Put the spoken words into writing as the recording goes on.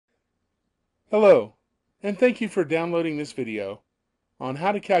Hello, and thank you for downloading this video on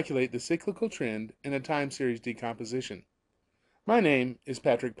how to calculate the cyclical trend in a time series decomposition. My name is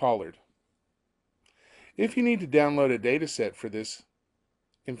Patrick Pollard. If you need to download a dataset for this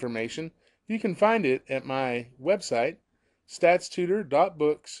information, you can find it at my website,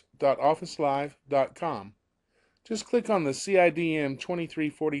 statstutor.books.officelive.com. Just click on the CIDM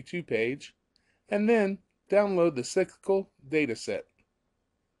 2342 page and then download the cyclical dataset.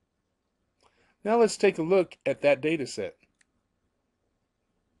 Now let's take a look at that dataset.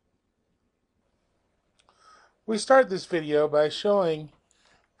 We start this video by showing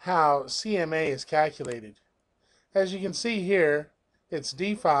how CMA is calculated. As you can see here, it's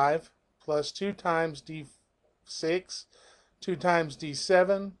D5 plus 2 times D6, 2 times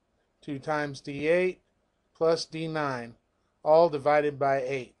D7, 2 times D8, plus D9, all divided by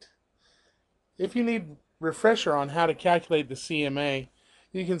 8. If you need refresher on how to calculate the CMA,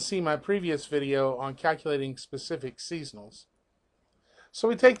 you can see my previous video on calculating specific seasonals. So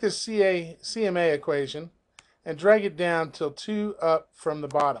we take this CMA equation and drag it down till 2 up from the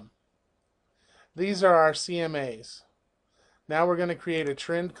bottom. These are our CMAs. Now we're going to create a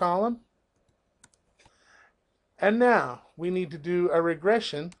trend column. And now we need to do a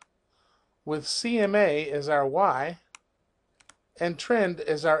regression with CMA as our Y and trend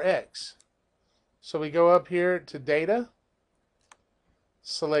as our X. So we go up here to Data,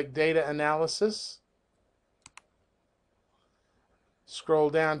 select Data Analysis,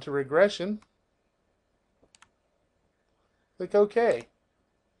 scroll down to Regression, click OK.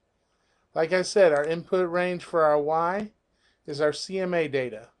 Like I said, our input range for our Y is our CMA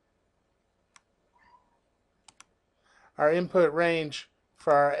data. Our input range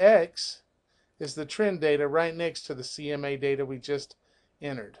for our X is the trend data right next to the CMA data we just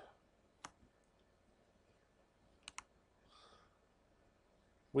entered.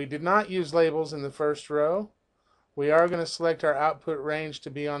 We did not use labels in the first row. We are going to select our output range to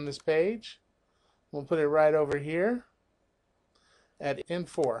be on this page. We'll put it right over here at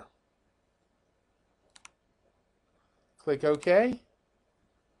N4. Click OK.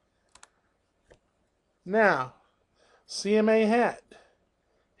 Now, CMA hat.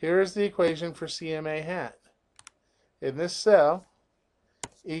 Here is the equation for CMA hat. In this cell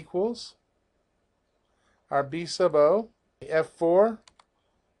equals our B sub O, F4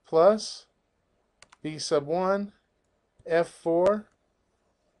 plus B sub 1, F4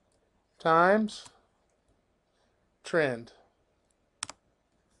 times trend.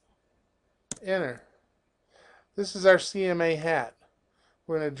 Enter. This is our CMA hat.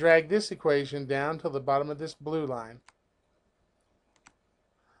 We're going to drag this equation down to the bottom of this blue line.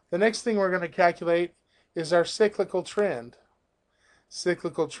 The next thing we're going to calculate is our cyclical trend.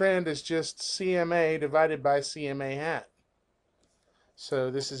 Cyclical trend is just CMA divided by CMA hat.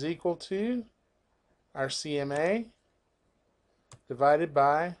 So this is equal to our CMA divided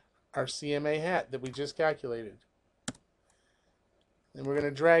by our CMA hat that we just calculated. And we're going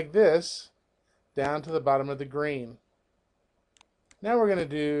to drag this down to the bottom of the green. Now we're going to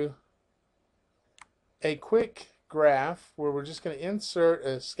do a quick graph where we're just going to insert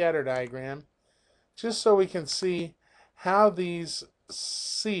a scatter diagram just so we can see how these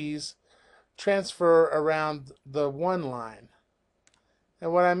C's transfer around the 1 line.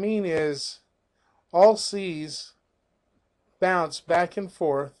 And what I mean is all C's bounce back and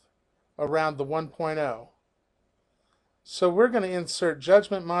forth around the 1.0. So we're going to insert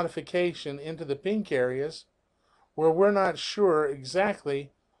judgment modification into the pink areas where we're not sure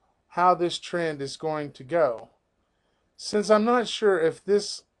exactly how this trend is going to go. Since I'm not sure if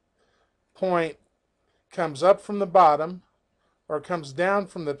this point comes up from the bottom or comes down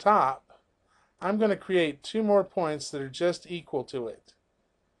from the top, I'm going to create 2 more points that are just equal to it.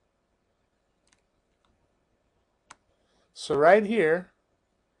 So right here,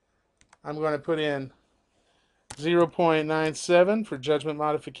 I'm going to put in 0.97 for judgment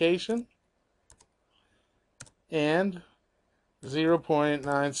modification and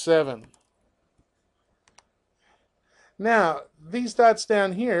 0.97. Now, these dots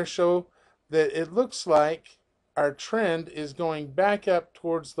down here show that it looks like our trend is going back up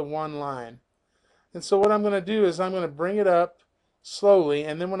towards the 1 line. And so what I'm going to do is I'm going to bring it up slowly,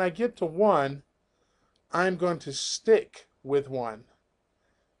 and then when I get to 1, I'm going to stick with 1.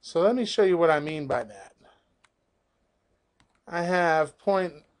 So let me show you what I mean by that. I have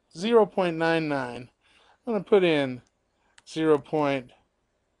 0.99. I'm going to put in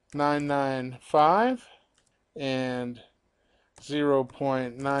 0.995 and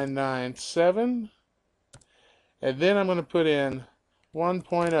 0.997, and then I'm going to put in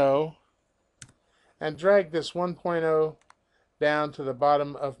 1.0 and drag this 1.0 down to the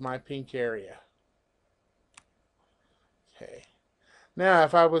bottom of my pink area. Okay. Now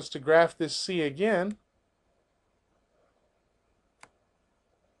if I was to graph this C again,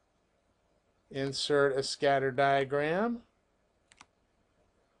 insert a scatter diagram,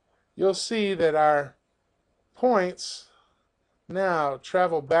 you'll see that our points now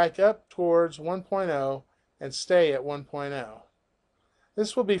travel back up towards 1.0 and stay at 1.0.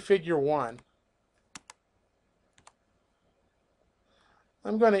 This will be figure 1.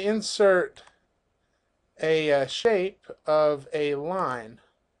 I'm going to insert a shape of a line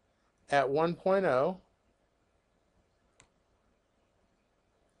at 1.0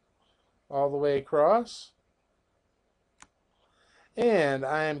 all the way across, and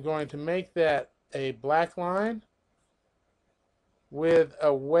I am going to make that a black line with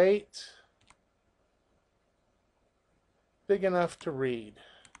a weight big enough to read.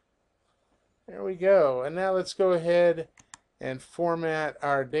 There we go. And now let's go ahead and format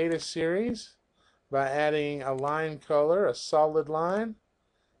our data series by adding a line color, a solid line,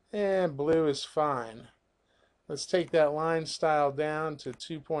 and blue is fine. Let's take that line style down to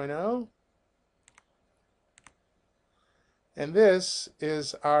 2.0. And this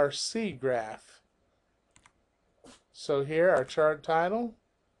is our C graph. So here, our chart title,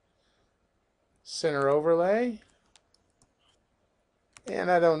 center overlay,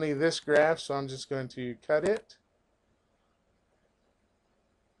 and I don't need this graph, so I'm just going to cut it.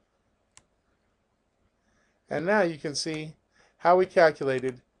 And now you can see how we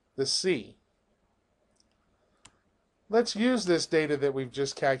calculated the C. Let's use this data that we've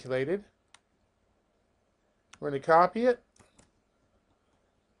just calculated. We're going to copy it.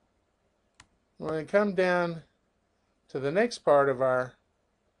 We're going to come down to the next part of our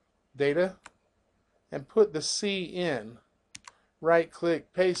data and put the C in. Right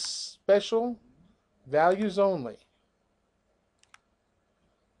click, paste special, values only.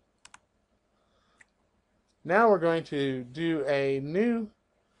 Now we're going to do a new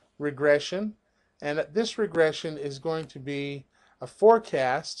regression, and this regression is going to be a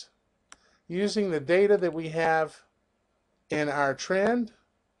forecast using the data that we have in our trend,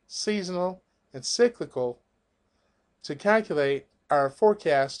 seasonal, and cyclical to calculate our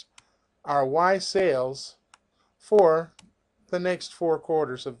forecast, our Y sales for the next 4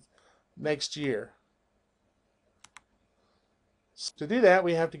 quarters of next year. So to do that,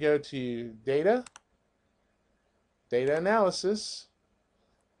 we have to go to Data, Data Analysis,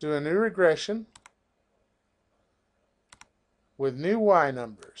 do a new regression with new Y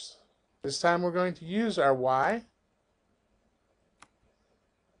numbers. This time we're going to use our Y,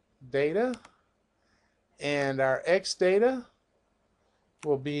 data, and our X data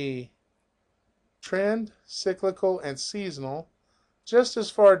will be trend, cyclical, and seasonal, just as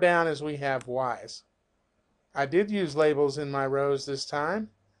far down as we have Y's. I did use labels in my rows this time,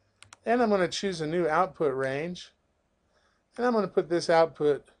 and I'm going to choose a new output range, and I'm going to put this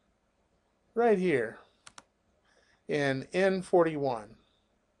output right here in N41.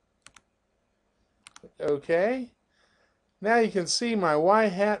 Okay. Now you can see my Y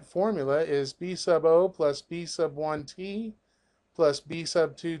hat formula is B sub O plus B sub 1T plus B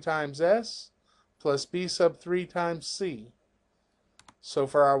sub 2 times S plus B sub 3 times C. So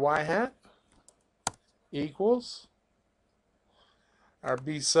for our Y hat equals our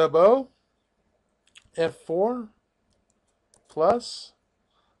B sub O F4 plus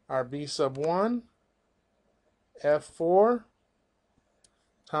our B sub 1 F4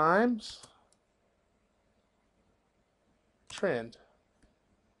 times trend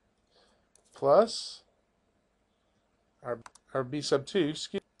plus our B sub 2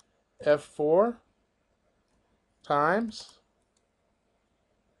 F4 times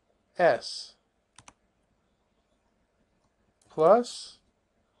S plus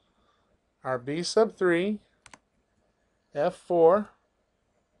our B sub 3 F4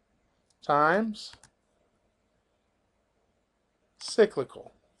 times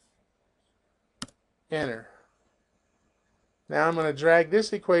cyclical. Enter. Now I'm going to drag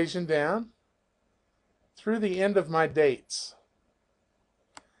this equation down through the end of my dates.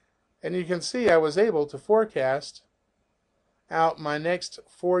 And you can see I was able to forecast out my next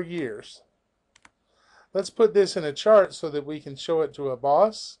 4 years. Let's put this in a chart so that we can show it to a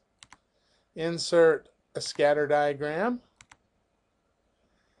boss. Insert a scatter diagram.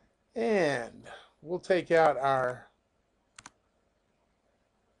 And we'll take out our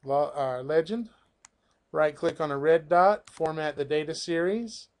legend. Right click on a red dot, format the data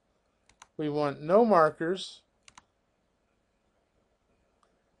series. We want no markers.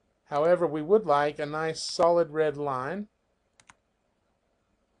 However, we would like a nice solid red line.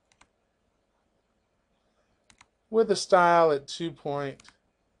 with the style at 2-point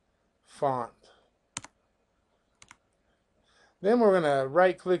font. Then we're going to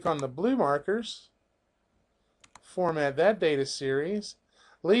right click on the blue markers, format that data series,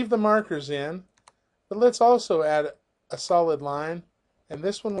 leave the markers in, but let's also add a solid line, and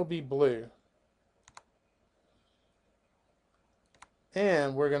this one will be blue.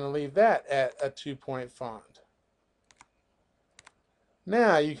 And we're going to leave that at a 2-point font.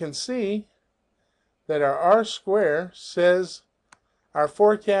 Now you can see that our R square says our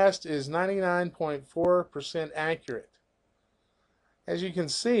forecast is 99.4% accurate. As you can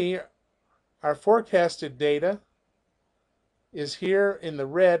see, our forecasted data is here in the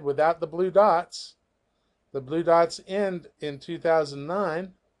red without the blue dots. The blue dots end in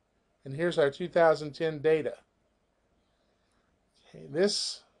 2009, and here's our 2010 data. Okay,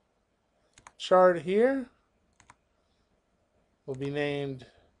 this chart here will be named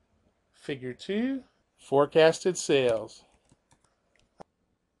Figure 2, Forecasted Sales.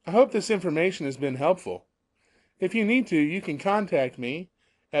 I hope this information has been helpful. If you need to, you can contact me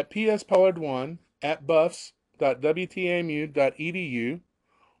at pspollard1@buffs.wtamu.edu,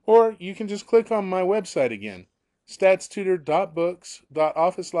 or you can just click on my website again,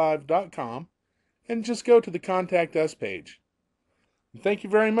 statstutor.books.officelive.com, and just go to the Contact Us page. Thank you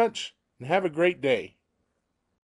very much, and have a great day.